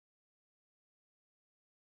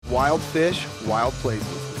Wild fish, wild places.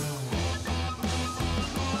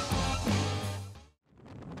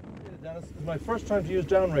 Dennis, it's my first time to use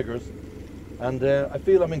downriggers, and I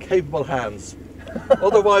feel I'm in capable hands.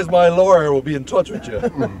 Otherwise, my lawyer will be in touch with you.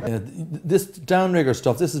 This downrigger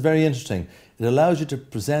stuff, this is very interesting. It allows you to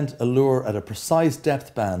present a lure at a precise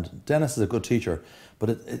depth band. Denis is a good teacher,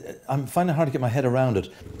 but I'm finding it hard to get my head around it.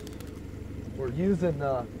 We're using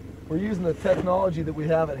the technology that we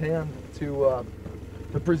have at hand to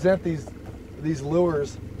present these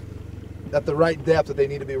lures at the right depth that they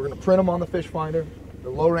need to be. We're going to print them on the fish finder. The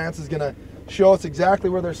Lowrance is going to show us exactly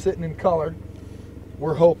where they're sitting in color.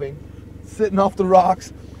 We're hoping, sitting off the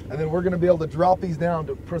rocks, and then we're going to be able to drop these down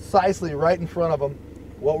to precisely right in front of them,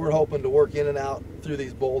 what we're hoping to work in and out through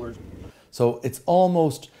these boulders. So it's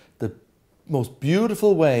almost the most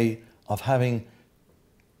beautiful way of having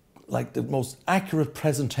like the most accurate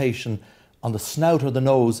presentation on the snout or the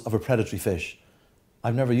nose of a predatory fish.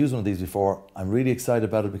 I've never used one of these before. I'm really excited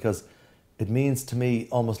about it because it means to me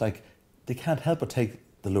almost like they can't help but take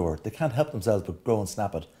the lure. They can't help themselves but go and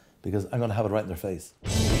snap it because I'm going to have it right in their face.